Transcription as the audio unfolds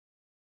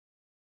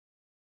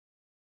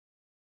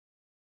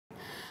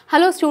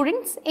Hello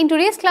students, in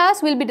today's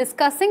class we will be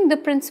discussing the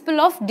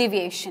principle of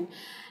deviation.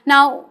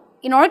 Now,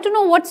 in order to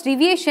know what's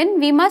deviation,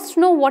 we must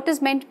know what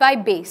is meant by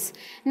base.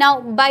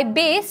 Now, by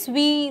base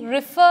we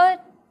refer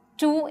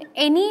to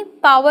any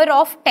power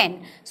of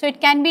 10. So, it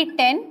can be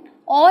 10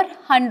 or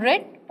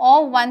 100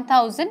 or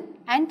 1000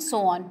 and so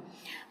on.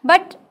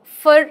 But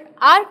for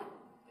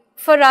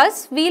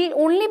us, we will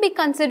only be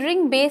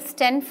considering base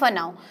 10 for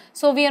now.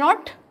 So, we are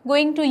not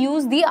going to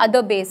use the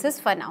other bases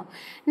for now.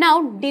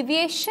 Now,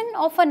 deviation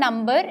of a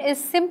number is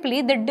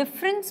simply the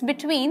difference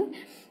between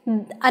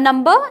a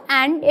number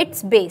and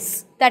its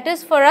base. That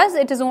is, for us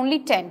it is only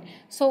 10.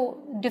 So,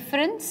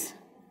 difference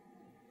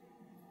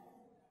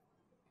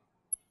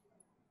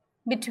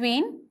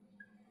between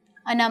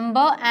a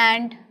number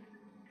and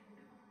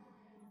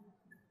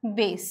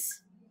base.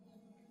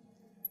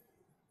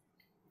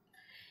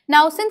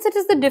 Now, since it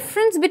is the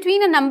difference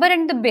between a number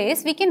and the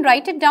base, we can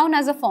write it down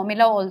as a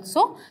formula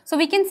also. So,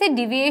 we can say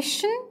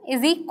deviation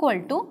is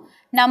equal to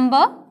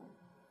number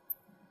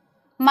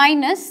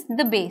minus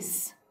the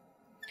base.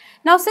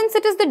 Now, since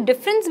it is the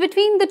difference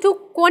between the two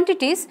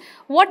quantities,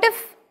 what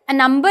if a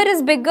number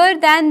is bigger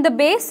than the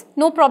base?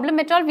 No problem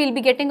at all, we will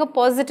be getting a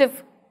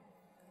positive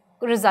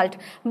result.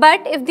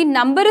 But if the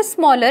number is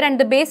smaller and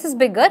the base is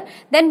bigger,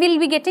 then we will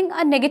be getting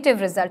a negative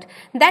result.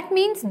 That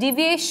means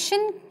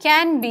deviation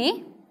can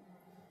be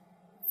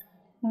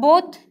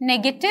both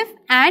negative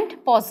and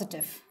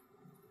positive.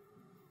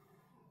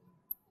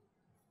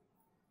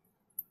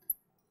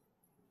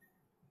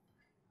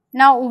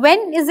 Now,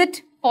 when is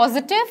it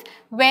positive?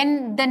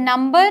 When the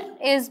number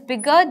is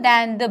bigger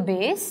than the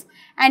base,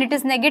 and it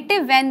is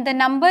negative when the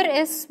number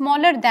is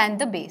smaller than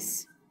the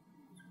base.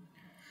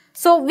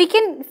 So,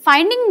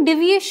 finding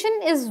deviation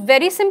is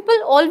very simple.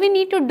 All we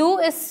need to do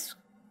is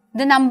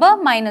the number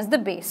minus the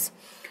base.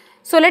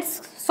 So, let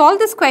us solve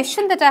this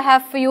question that I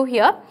have for you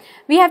here.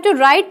 We have to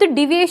write the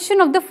deviation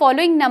of the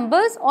following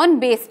numbers on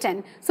base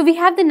 10. So, we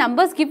have the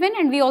numbers given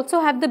and we also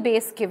have the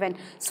base given.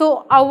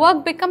 So, our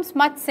work becomes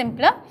much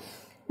simpler.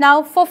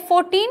 Now, for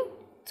 14,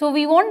 so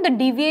we want the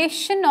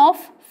deviation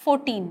of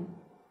 14.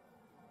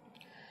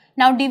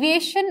 Now,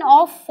 deviation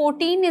of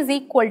 14 is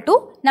equal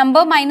to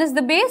number minus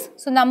the base.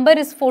 So, number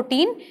is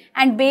 14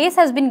 and base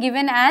has been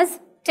given as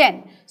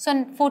 10.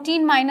 So,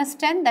 14 minus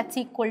 10, that is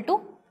equal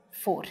to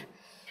 4.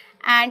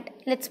 And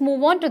let us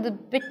move on to the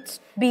bit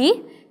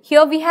B.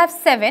 Here we have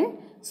 7.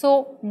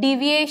 So,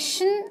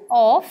 deviation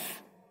of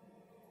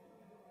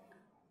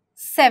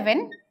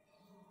 7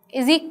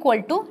 is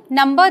equal to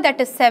number,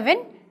 that is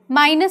 7,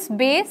 minus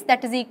base,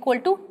 that is equal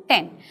to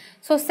 10.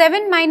 So,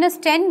 7 minus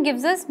 10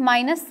 gives us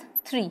minus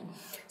 3.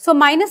 So,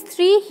 minus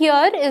 3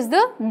 here is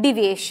the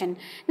deviation.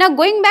 Now,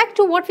 going back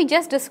to what we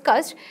just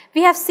discussed,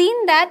 we have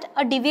seen that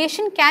a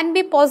deviation can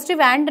be positive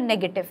and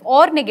negative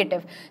or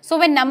negative. So,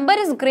 when number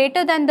is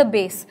greater than the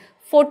base,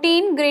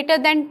 14 greater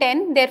than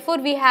 10, therefore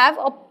we have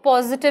a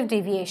positive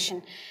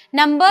deviation.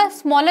 Number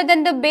smaller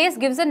than the base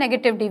gives a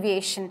negative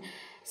deviation.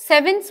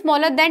 7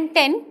 smaller than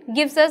 10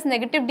 gives us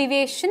negative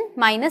deviation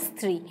minus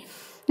 3.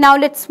 Now,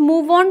 let us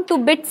move on to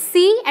bit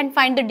C and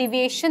find the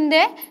deviation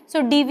there.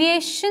 So,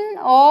 deviation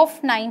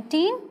of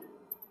 19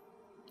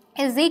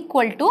 is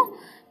equal to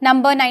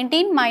number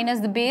 19 minus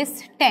the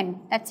base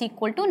 10, that is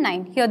equal to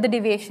 9. Here the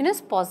deviation is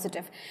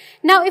positive.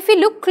 Now, if we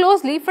look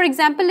closely, for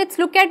example, let us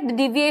look at the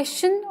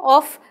deviation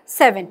of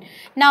 7.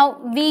 Now,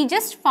 we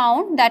just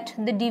found that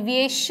the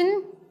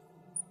deviation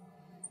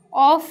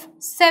of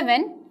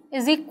 7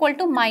 is equal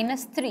to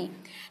minus 3.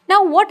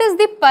 Now, what is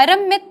the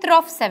paramitra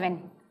of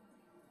 7?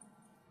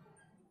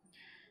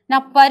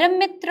 Now,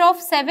 paramitra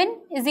of 7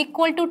 is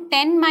equal to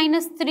 10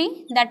 minus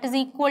 3, that is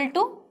equal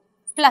to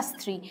plus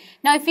 3.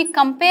 Now, if we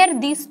compare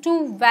these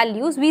two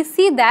values, we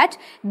see that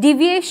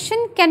deviation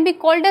can be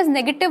called as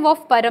negative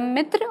of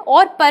paramitra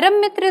or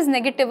paramitra is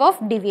negative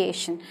of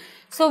deviation.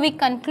 So, we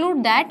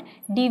conclude that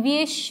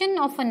deviation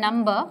of a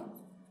number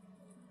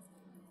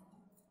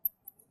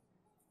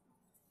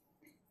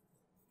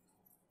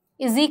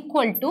is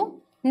equal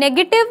to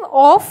negative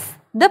of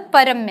the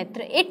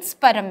paramitra, its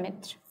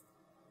paramitra.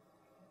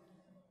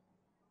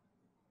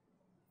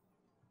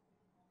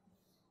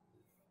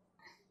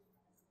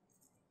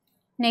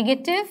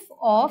 Negative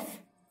of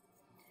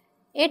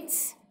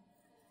its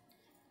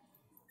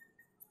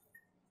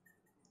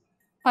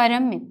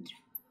parameter.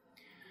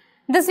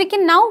 Thus, we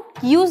can now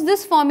use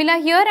this formula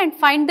here and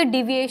find the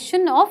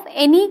deviation of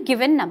any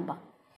given number.